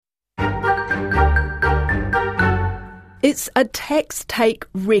It's a tax take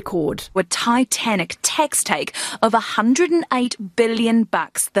record. A titanic tax take of $108 billion,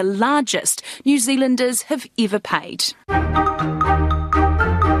 the largest New Zealanders have ever paid.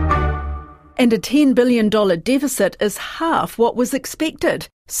 And a $10 billion deficit is half what was expected.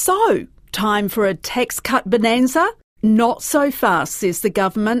 So, time for a tax cut bonanza? Not so fast, says the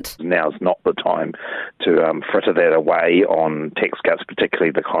government. Now's not the time to fritter that away on tax cuts,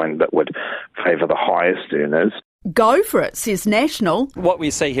 particularly the kind that would favour the highest earners. Go for it, says National. What we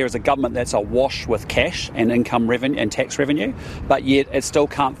see here is a government that's awash with cash and income revenue and tax revenue, but yet it still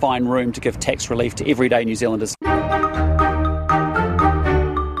can't find room to give tax relief to everyday New Zealanders.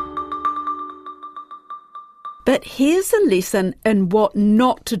 But here's a lesson in what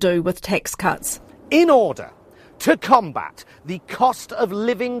not to do with tax cuts. In order to combat the cost of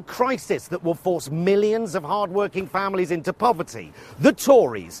living crisis that will force millions of hard-working families into poverty, the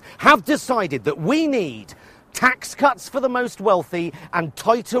Tories have decided that we need tax cuts for the most wealthy and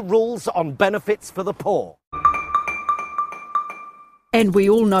tighter rules on benefits for the poor. And we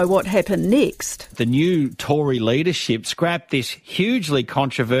all know what happened next. The new Tory leadership scrapped this hugely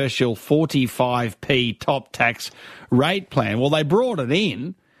controversial 45p top tax rate plan. Well, they brought it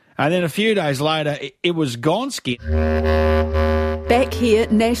in, and then a few days later, it was gonski. Back here,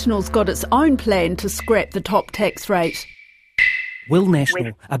 National's got its own plan to scrap the top tax rate. Will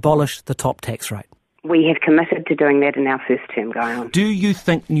National abolish the top tax rate? We have committed to doing that in our first term going on. Do you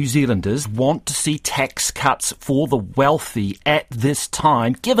think New Zealanders want to see tax cuts for the wealthy at this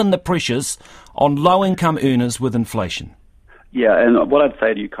time, given the pressures on low-income earners with inflation? Yeah, and what I'd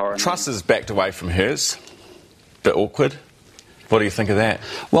say to you, Corin... Truss has backed away from hers. Bit awkward. What do you think of that?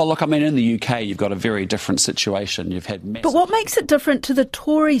 Well, look, I mean, in the UK, you've got a very different situation. You've had massive... But what makes it different to the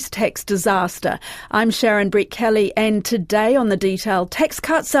Tories' tax disaster? I'm Sharon Brett-Kelly, and today on The Detail, tax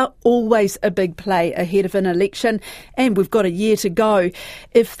cuts are always a big play ahead of an election, and we've got a year to go.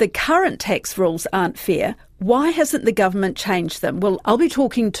 If the current tax rules aren't fair, why hasn't the government changed them? Well, I'll be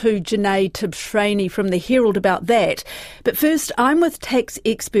talking to Janae Tibshraeny from the Herald about that. But first, I'm with tax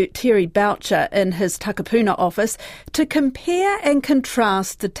expert Terry Boucher in his Takapuna office to compare and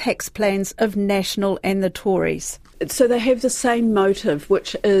contrast the tax plans of National and the Tories. So they have the same motive,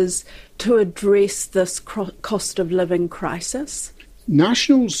 which is to address this cost of living crisis?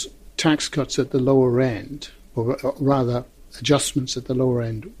 National's tax cuts at the lower end, or rather adjustments at the lower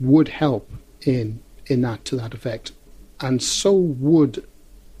end, would help to that effect, and so would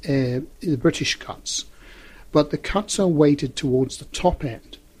the British cuts. But the cuts are weighted towards the top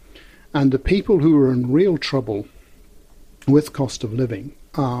end, and the people who are in real trouble with cost of living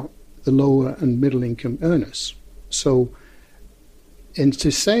are the lower and middle income earners. So, and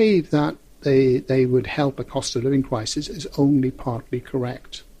to say that they would help a cost of living crisis is only partly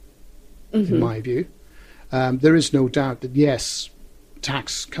correct, in my view. There is no doubt that, yes,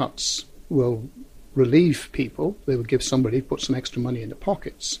 tax cuts will relieve people. They will give somebody, put some extra money in their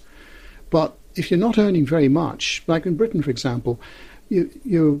pockets. But if you're not earning very much, like in Britain, for example,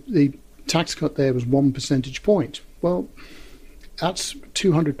 the tax cut there was 1 percentage point. Well, that's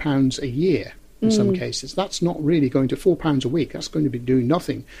 £200 a year in some cases. That's not really going to £4 a week. That's going to be doing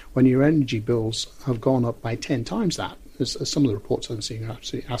nothing when your energy bills have gone up by 10 times that, as some of the reports I'm seeing are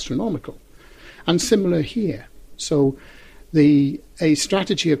absolutely astronomical. And similar here. So a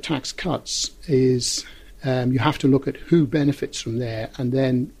strategy of tax cuts is you have to look at who benefits from there, and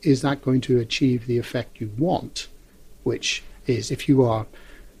then is that going to achieve the effect you want, which is, if you are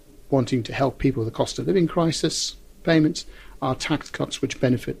wanting to help people with the cost of living crisis payments, are tax cuts which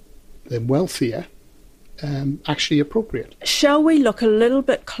benefit the wealthier actually appropriate? Shall we look a little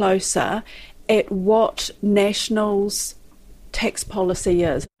bit closer at what National's tax policy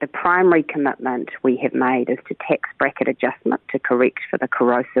is? The primary commitment we have made is to tax bracket adjustment to correct for the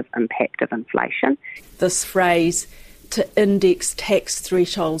corrosive impact of inflation. This phrase, to index tax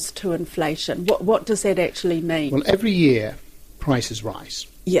thresholds to inflation, what does that actually mean? Well, every year prices rise.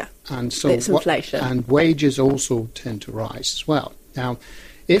 Yeah, and so that's inflation. And wages also tend to rise as well. Now,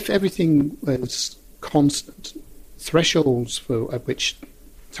 if everything was constant, thresholds for at which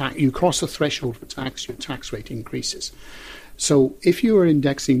you cross a threshold for tax, your tax rate increases. So if you are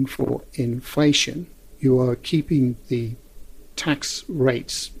indexing for inflation, you are keeping the tax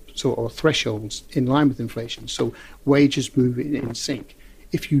rates or thresholds in line with inflation. So wages move in sync.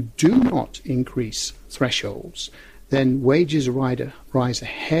 If you do not increase thresholds, then wages rise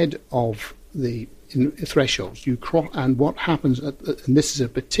ahead of the thresholds. And what happens, and this is a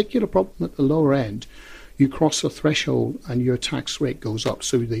particular problem at the lower end, you cross a threshold and your tax rate goes up.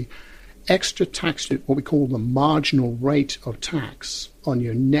 So the extra tax, what we call the marginal rate of tax on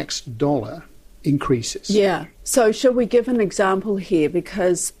your next dollar, increases. Yeah. So shall we give an example here?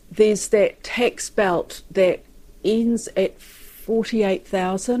 Because there's that tax belt that ends at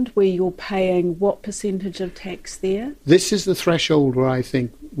 48,000 where you're paying what percentage of tax there? This is the threshold where I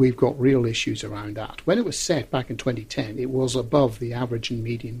think we've got real issues around that. When it was set back in 2010, it was above the average and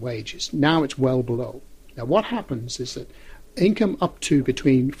median wages. Now it's well below. Now what happens is that income up to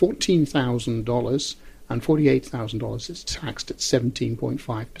between $14,000 and $48,000 is taxed at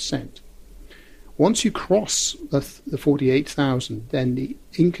 17.5%. Once you cross the 48,000, then the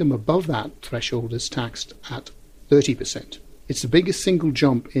income above that threshold is taxed at 30%. It's the biggest single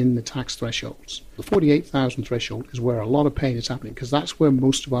jump in the tax thresholds. The 48,000 threshold is where a lot of pain is happening because that's where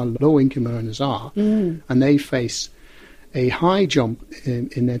most of our low-income earners are, and they face a high jump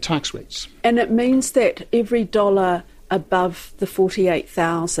in their tax rates. And it means that every dollar above the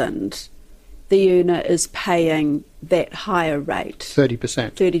 48,000, the earner is paying that higher rate.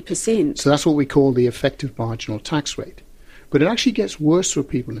 30%. 30%. So that's what we call the effective marginal tax rate. But it actually gets worse for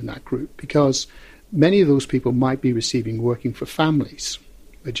people in that group because many of those people might be receiving working for families,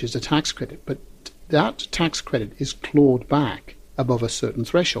 which is a tax credit. But that tax credit is clawed back above a certain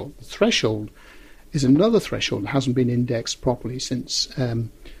threshold. The threshold is another threshold that hasn't been indexed properly since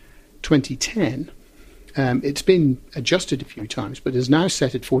 2010. It's been adjusted a few times, but is now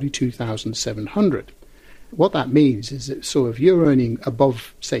set at $42,700. What that means is that so if you're earning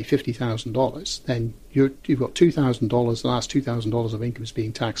above, say, $50,000, then you've got $2,000, the last $2,000 of income is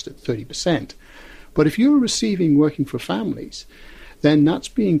being taxed at 30%. But if you're receiving working for families, then that's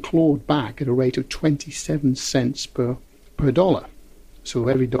being clawed back at a rate of 27 cents per dollar. So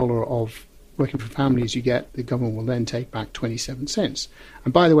every dollar of working for families you get, the government will then take back 27 cents.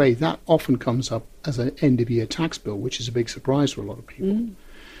 And by the way, that often comes up as an end-of-year tax bill, which is a big surprise for a lot of people.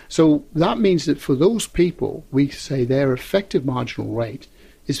 So that means that for those people, we say their effective marginal rate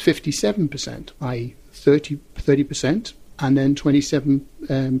is 57%, i.e. 30%, and then 27%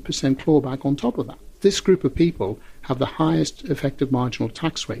 clawback on top of that. This group of people have the highest effective marginal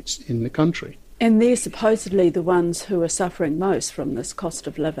tax rates in the country. And they're supposedly the ones who are suffering most from this cost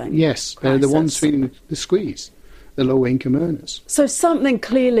of living. Yes, they're the ones feeling the squeeze, the low-income earners. So something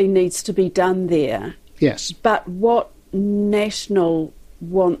clearly needs to be done there. Yes. But what National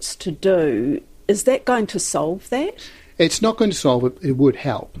wants to do, is that going to solve that? It's not going to solve it. It would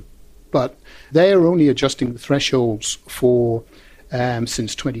help. But they are only adjusting the thresholds for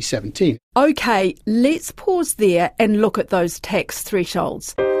since 2017. OK, let's pause there and look at those tax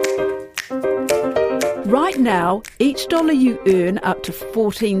thresholds. Right now, each dollar you earn up to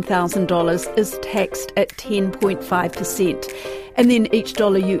 $14,000 is taxed at 10.5%. And then each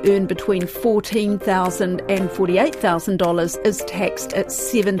dollar you earn between $14,000 and $48,000 is taxed at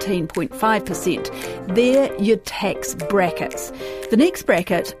 17.5%. They're your tax brackets. The next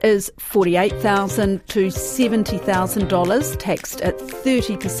bracket is $48,000 to $70,000, taxed at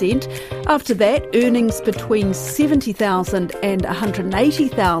 30%. After that, earnings between $70,000 and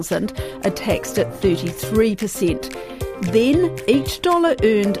 $180,000 are taxed at 33%. Then each dollar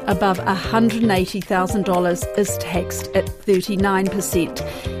earned above $180,000 is taxed at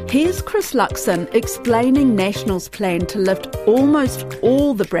 39%. Here's Chris Luxon explaining National's plan to lift almost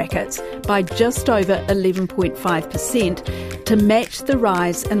all the brackets by just over 11.5% to match the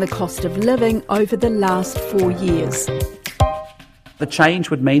rise in the cost of living over the last 4 years. The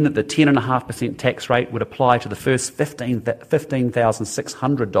change would mean that the 10.5% tax rate would apply to the first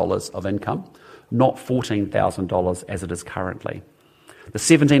 $15,600 of income, not $14,000 as it is currently. The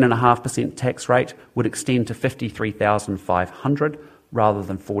 17.5% tax rate would extend to $53,500 rather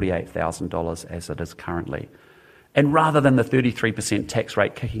than $48,000 as it is currently. And rather than the 33% tax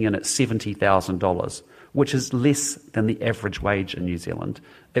rate kicking in at $70,000, which is less than the average wage in New Zealand,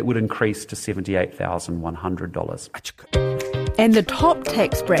 it would increase to $78,100. And the top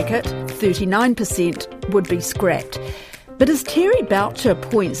tax bracket, 39%, would be scrapped. But as Terry Boucher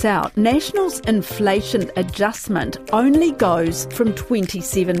points out, National's inflation adjustment only goes from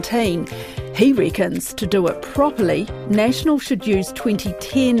 2017. He reckons to do it properly, National should use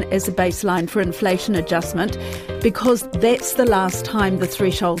 2010 as a baseline for inflation adjustment because that's the last time the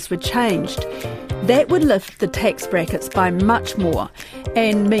thresholds were changed. That would lift the tax brackets by much more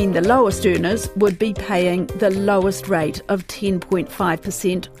and mean the lowest earners would be paying the lowest rate of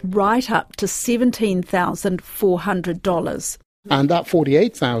 10.5% right up to $17,400. And that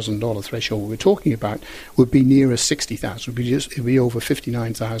 $48,000 threshold we're talking about would be nearer $60,000. It would be over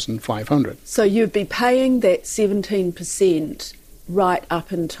 $59,500. So you'd be paying that 17% right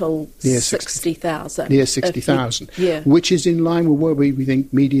up until $60,000. Near $60,000, which is in line with where we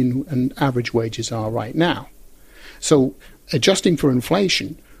think median and average wages are right now. So adjusting for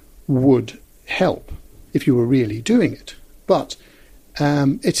inflation would help if you were really doing it. But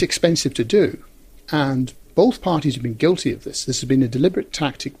it's expensive to do. And both parties have been guilty of this. This has been a deliberate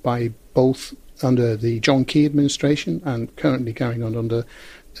tactic by both under the John Key administration and currently going on under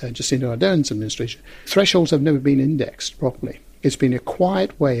Jacinda Ardern's administration. Thresholds have never been indexed properly. It's been a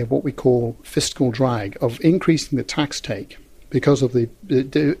quiet way of what we call fiscal drag, of increasing the tax take because of the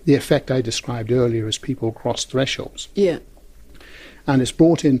effect I described earlier as people cross thresholds. Yeah. And it's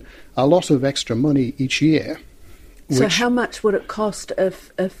brought in a lot of extra money each year. So how much would it cost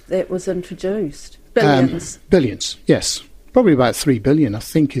if that was introduced? Billions? Billions, yes. Probably about 3 billion, I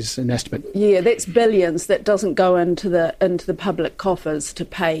think, is an estimate. Yeah, that's billions. That doesn't go into the public coffers to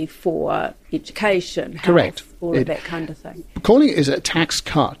pay for education, health, correct, all of that kind of thing. Calling it as a tax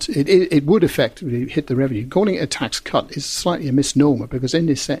cut, it would effectively hit the revenue. Calling it a tax cut is slightly a misnomer because in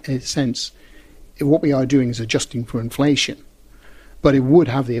this sense, what we are doing is adjusting for inflation. But it would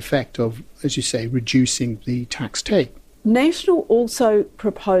have the effect of, as you say, reducing the tax take. National also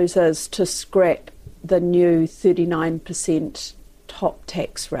proposes to scrap the new 39% top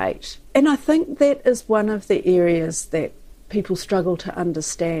tax rate. And I think that is one of the areas that people struggle to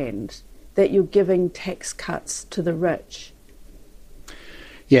understand, that you're giving tax cuts to the rich.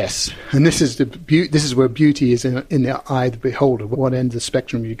 Yes, and this is where beauty is in the eye of the beholder. What end of the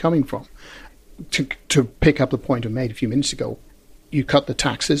spectrum are you coming from? To pick up the point I made a few minutes ago, you cut the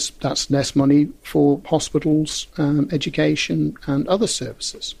taxes, that's less money for hospitals, education and other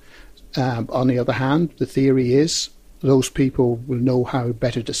services. On the other hand, the theory is those people will know how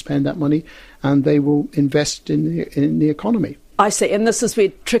better to spend that money and they will invest in the economy. I see, and this is where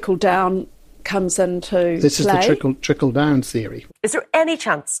trickle-down comes into play. This is the trickle-down theory. Is there any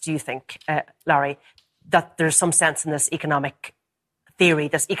chance, do you think, Larry, that there's some sense in this economic theory,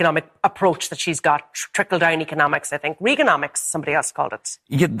 this economic approach that she's got, trickle-down economics, I think. Reaganomics, somebody else called it.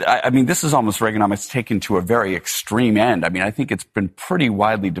 Yeah, I mean, this is almost Reaganomics taken to a very extreme end. I mean, I think it's been pretty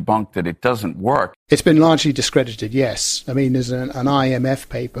widely debunked that it doesn't work. It's been largely discredited, yes. I mean, there's an IMF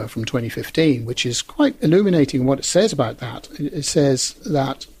paper from 2015, which is quite illuminating what it says about that. It says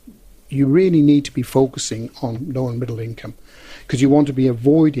that you really need to be focusing on low and middle income because you want to be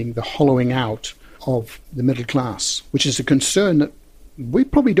avoiding the hollowing out of the middle class, which is a concern that we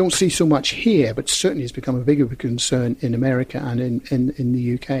probably don't see so much here, but certainly has become a bigger concern in America and in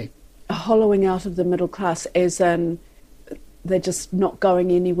the UK. A hollowing out of the middle class as in they're just not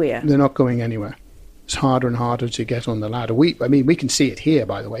going anywhere. They're not going anywhere. It's harder and harder to get on the ladder. We can see it here,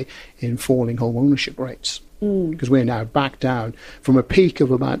 by the way, in falling home ownership rates. Because we're now back down from a peak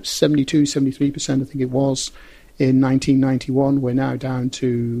of about 72, 73%, I think it was, in 1991. We're now down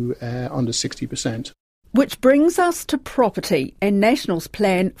to under 60%. Which brings us to property and National's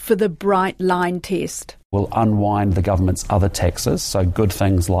plan for the Bright Line test. We'll unwind the government's other taxes, so good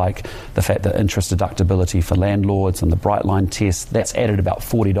things like the fact that interest deductibility for landlords and the Bright Line test, that's added about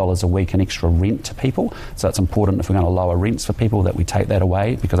 $40 a week in extra rent to people. So it's important if we're going to lower rents for people that we take that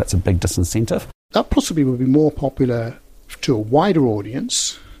away because that's a big disincentive. That possibly will be more popular to a wider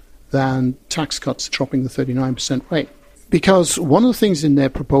audience than tax cuts dropping the 39% rate. Because one of the things in their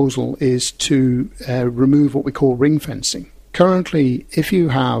proposal is to remove what we call ring fencing. Currently, if you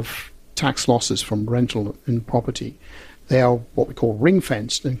have tax losses from rental and property, they are what we call ring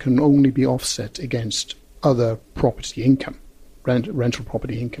fenced and can only be offset against other property income, rental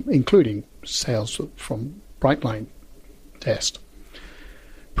property income, including sales from Bright Line test.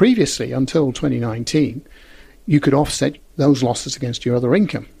 Previously, until 2019, you could offset those losses against your other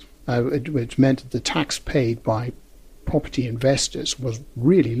income, which meant that the tax paid by property investors was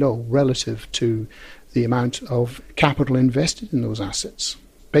really low relative to the amount of capital invested in those assets.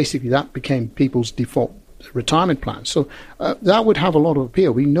 Basically, that became people's default retirement plans. So that would have a lot of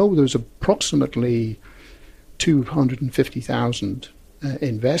appeal. We know there's approximately 250,000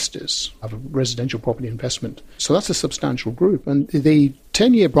 investors of a residential property investment. So that's a substantial group. And the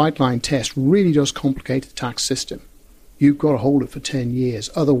 10-year Bright Line test really does complicate the tax system. You've got to hold it for 10 years.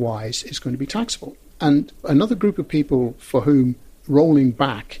 Otherwise, it's going to be taxable. And another group of people for whom rolling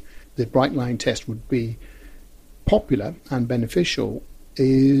back the Bright Line test would be popular and beneficial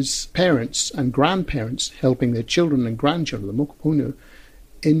is parents and grandparents helping their children and grandchildren, the mokopuna,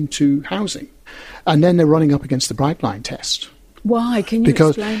 into housing. And then they're running up against the Bright Line test. Why? Can you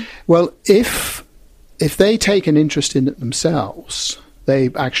explain? Well, if they take an interest in it themselves,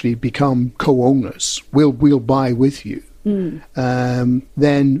 they actually become co-owners. We'll buy with you.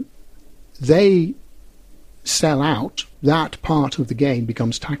 Then they sell out, that part of the gain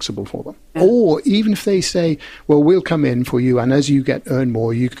becomes taxable for them. Or even if they say, well, we'll come in for you, and as you earn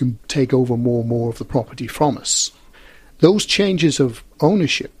more, you can take over more and more of the property from us. Those changes of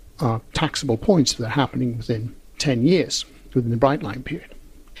ownership are taxable points that are happening within 10 years, within the bright line period.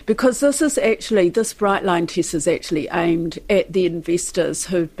 Because this bright line test is actually aimed at the investors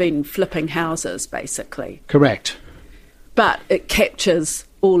who've been flipping houses, basically. Correct. But it captures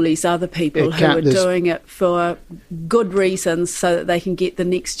all these other people who are doing it for good reasons so that they can get the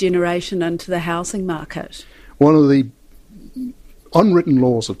next generation into the housing market. One of the unwritten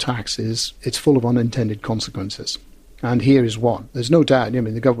laws of tax is it's full of unintended consequences. And here is one. There's no doubt,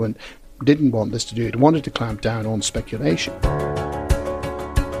 the government didn't want this to do it. It wanted to clamp down on speculation.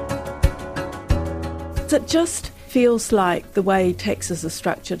 It just feels like the way taxes are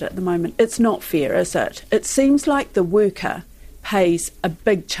structured at the moment, it's not fair, is it? It seems like the worker pays a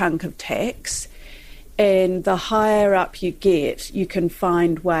big chunk of tax, and the higher up you get, you can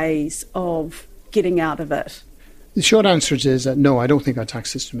find ways of getting out of it. The short answer is that no, I don't think our tax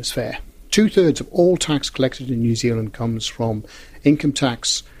system is fair. 2/3 of all tax collected in New Zealand comes from income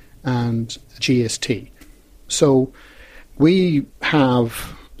tax and GST. So we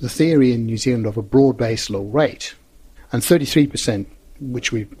have the theory in New Zealand of a broad-based low rate. And 33%,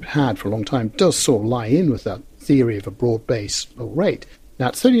 which we've had for a long time, does sort of lie in with that theory of a broad-based low rate. Now,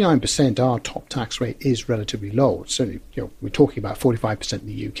 at 39%, our top tax rate is relatively low. Certainly, we're talking about 45% in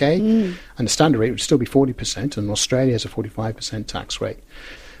the UK, and the standard rate would still be 40%, and Australia has a 45% tax rate.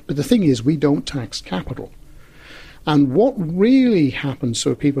 But the thing is, we don't tax capital. And what really happens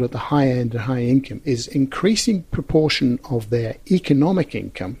to people at the high end and high income is increasing proportion of their economic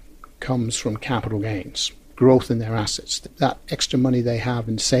income comes from capital gains, growth in their assets. That extra money they have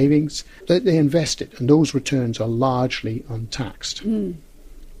in savings, they invest it, and those returns are largely untaxed.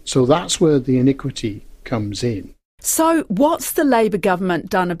 So that's where the iniquity comes in. So what's the Labour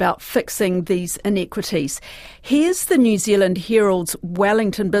government done about fixing these inequities? Here's the New Zealand Herald's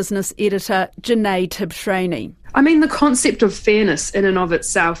Wellington business editor, Janae Tibshraeny. I mean, the concept of fairness in and of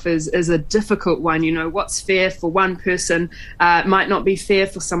itself is a difficult one. What's fair for one person might not be fair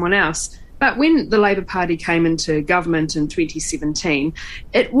for someone else. But when the Labour Party came into government in 2017,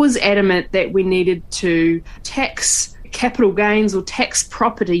 it was adamant that we needed to tax capital gains or tax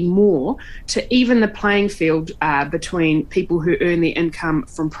property more to even the playing field between people who earn their income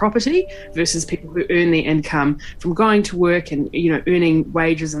from property versus people who earn their income from going to work and earning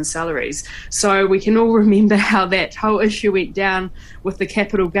wages and salaries. So we can all remember how that whole issue went down with the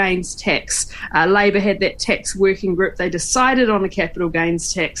capital gains tax. Labour had that tax working group. They decided on a capital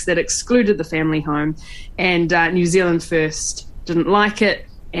gains tax that excluded the family home, and New Zealand First didn't like it,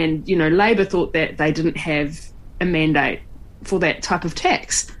 and Labour thought that they didn't have a mandate for that type of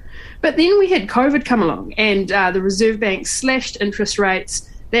tax. But then we had COVID come along, and the Reserve Bank slashed interest rates.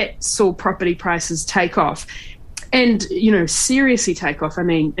 That saw property prices take off, and seriously take off. I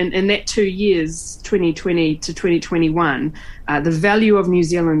mean, in that 2 years, 2020 to 2021, the value of New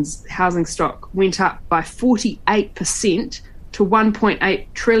Zealand's housing stock went up by 48% to $1.8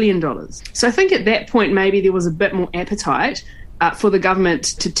 trillion. So I think at that point maybe there was a bit more appetite for the government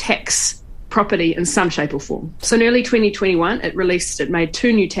to tax property in some shape or form. So in early 2021, it made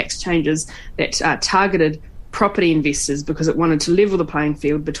 2 new tax changes that targeted property investors because it wanted to level the playing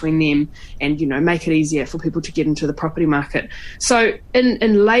field between them and, make it easier for people to get into the property market. So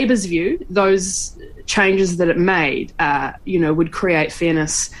in Labour's view, those changes that it made, would create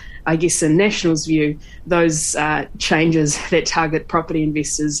fairness. I guess in National's view, those changes that target property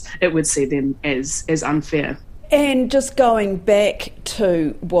investors, it would see them as unfair. And just going back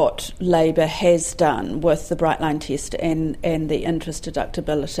to what Labour has done with the Bright Line test and the interest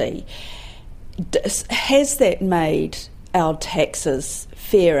deductibility, has that made our taxes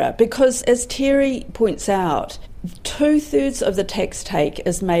fairer? Because as Terry points out, 2/3 of the tax take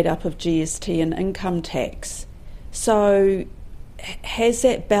is made up of GST and income tax. So has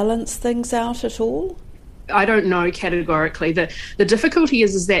that balanced things out at all? I don't know categorically. The difficulty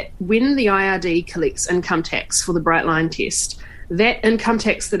is that when the IRD collects income tax for the Bright Line test, that income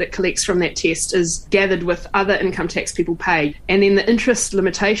tax that it collects from that test is gathered with other income tax people pay. And then the interest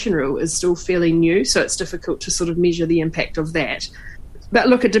limitation rule is still fairly new, so it's difficult to sort of measure the impact of that. But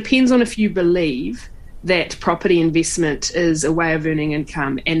look, it depends on if you believe that property investment is a way of earning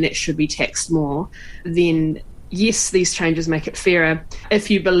income and that should be taxed more, then yes, these changes make it fairer. If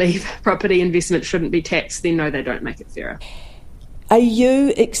you believe property investment shouldn't be taxed, then no, they don't make it fairer. Are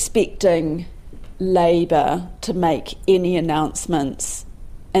you expecting Labour to make any announcements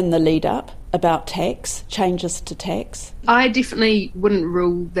in the lead up about changes to tax? I definitely wouldn't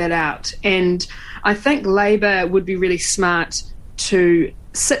rule that out. And I think Labour would be really smart to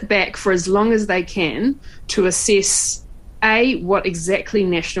sit back for as long as they can to assess what exactly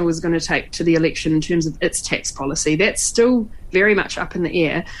National is going to take to the election in terms of its tax policy. That's still very much up in the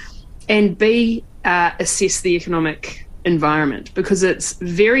air. And B, assess the economic environment, because it's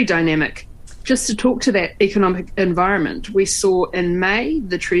very dynamic. Just to talk to that economic environment, we saw in May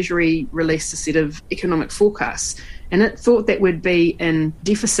the Treasury released a set of economic forecasts, and it thought that we'd be in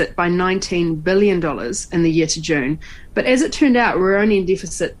deficit by $19 billion in the year to June. But as it turned out, we're only in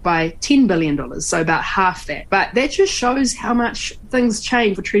deficit by $10 billion, so about half that. But that just shows how much things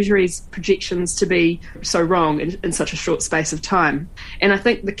change for Treasury's projections to be so wrong in such a short space of time. And I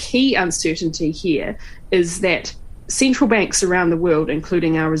think the key uncertainty here is that central banks around the world,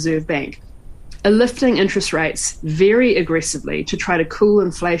 including our Reserve Bank, are lifting interest rates very aggressively to try to cool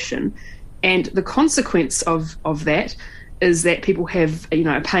inflation. And the consequence of that is that people have,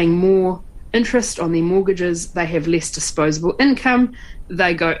 are paying more interest on their mortgages, they have less disposable income,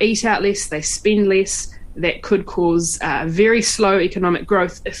 they go eat out less, they spend less. That could cause very slow economic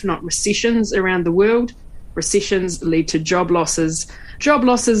growth, if not recessions around the world. Recessions lead to job losses. Job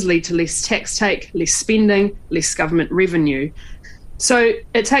losses lead to less tax take, less spending, less government revenue. So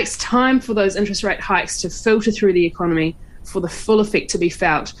it takes time for those interest rate hikes to filter through the economy, for the full effect to be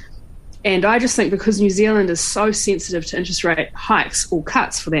felt. And I just think because New Zealand is so sensitive to interest rate hikes, or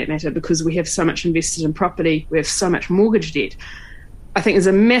cuts for that matter, because we have so much invested in property, we have so much mortgage debt, I think there's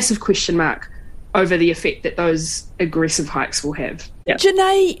a massive question mark over the effect that those aggressive hikes will have. Yeah.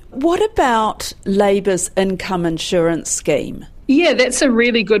 Janae, what about Labour's income insurance scheme? Yeah, that's a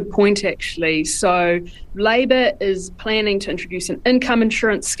really good point, actually. So Labor is planning to introduce an income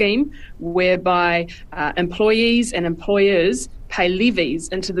insurance scheme whereby employees and employers pay levies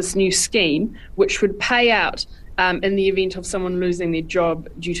into this new scheme, which would pay out in the event of someone losing their job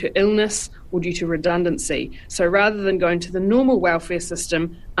due to illness or due to redundancy. So rather than going to the normal welfare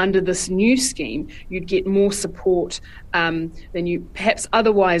system under this new scheme, you'd get more support than you perhaps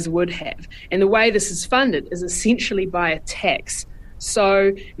otherwise would have. And the way this is funded is essentially by a tax.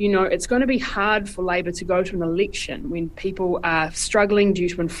 So, it's going to be hard for Labor to go to an election when people are struggling due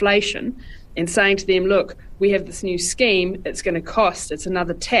to inflation and saying to them, look, we have this new scheme, it's going to cost, it's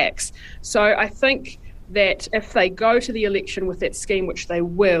another tax. So I think that if they go to the election with that scheme, which they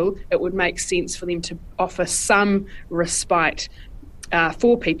will, it would make sense for them to offer some respite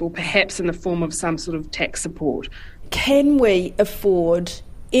for people, perhaps in the form of some sort of tax support. Can we afford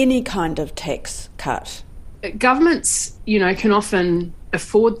any kind of tax cut? Governments, can often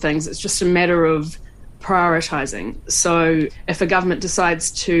afford things. It's just a matter of prioritising. So if a government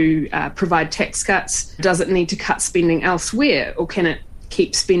decides to provide tax cuts, does it need to cut spending elsewhere, or can it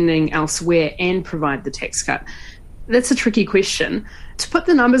keep spending elsewhere and provide the tax cut? That's a tricky question. To put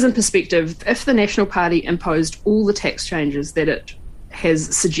the numbers in perspective, if the National Party imposed all the tax changes that it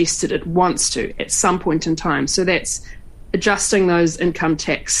has suggested it wants to at some point in time, so that's adjusting those income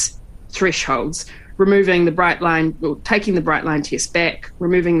tax thresholds, removing the Bright Line, or taking the Bright Line test back,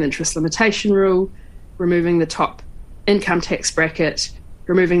 removing the interest limitation rule, removing the top income tax bracket,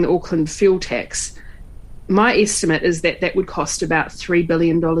 removing the Auckland fuel tax, my estimate is that that would cost about $3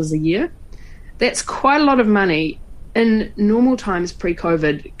 billion a year. That's quite a lot of money. In normal times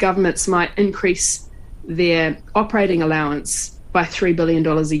pre-COVID, governments might increase their operating allowance by $3 billion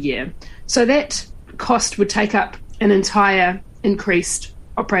a year. So that cost would take up an entire increased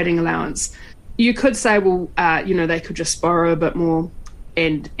operating allowance. You could say, well, they could just borrow a bit more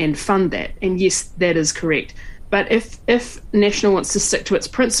and fund that. And yes, that is correct. But if National wants to stick to its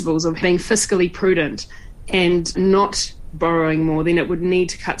principles of being fiscally prudent and not borrowing more, then it would need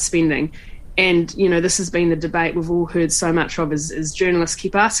to cut spending. And, this has been the debate we've all heard so much of as journalists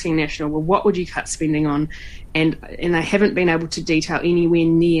keep asking National, well, what would you cut spending on? And they haven't been able to detail anywhere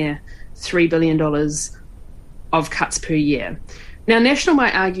near $3 billion of cuts per year. Now, National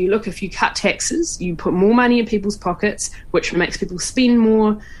might argue, look, if you cut taxes, you put more money in people's pockets, which makes people spend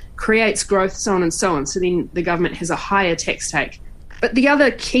more, creates growth, so on and so on. So then the government has a higher tax take. But the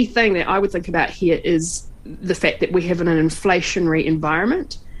other key thing that I would think about here is the fact that we have an inflationary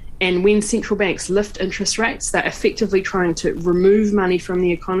environment. And when central banks lift interest rates, they're effectively trying to remove money from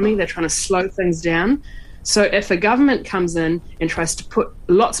the economy. They're trying to slow things down. So if a government comes in and tries to put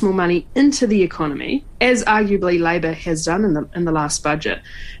lots more money into the economy, as arguably Labor has done in the last budget,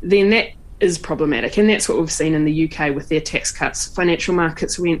 then that is problematic. And that's what we've seen in the UK with their tax cuts. Financial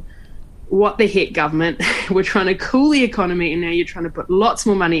markets went, what the heck, government? We're trying to cool the economy and now you're trying to put lots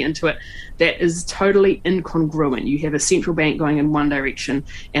more money into it. That is totally incongruent. You have a central bank going in one direction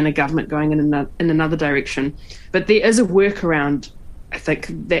and a government going in another direction. But there is a workaround, I think,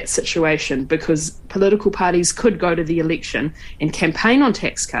 that situation, because political parties could go to the election and campaign on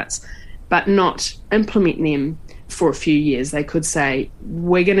tax cuts, but not implement them for a few years. They could say,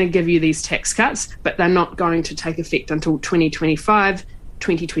 we're going to give you these tax cuts, but they're not going to take effect until 2025,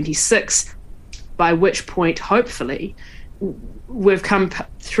 2026, by which point, hopefully, we've come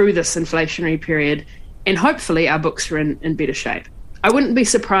through this inflationary period and hopefully our books are in better shape. I wouldn't be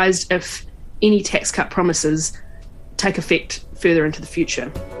surprised if any tax cut promises take effect further into the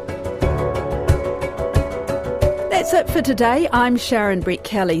future. That's it for today. I'm Sharon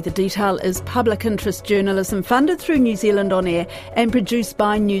Brett-Kelly. The Detail is public interest journalism funded through New Zealand On Air and produced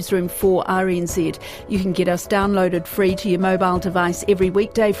by Newsroom 4 RNZ. You can get us downloaded free to your mobile device every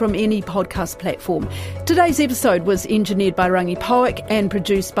weekday from any podcast platform. Today's episode was engineered by Rangi Powick and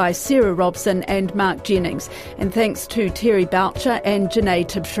produced by Sarah Robson and Mark Jennings. And thanks to Terry Boucher and Janae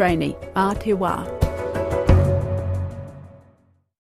Tibshrani. A te wā.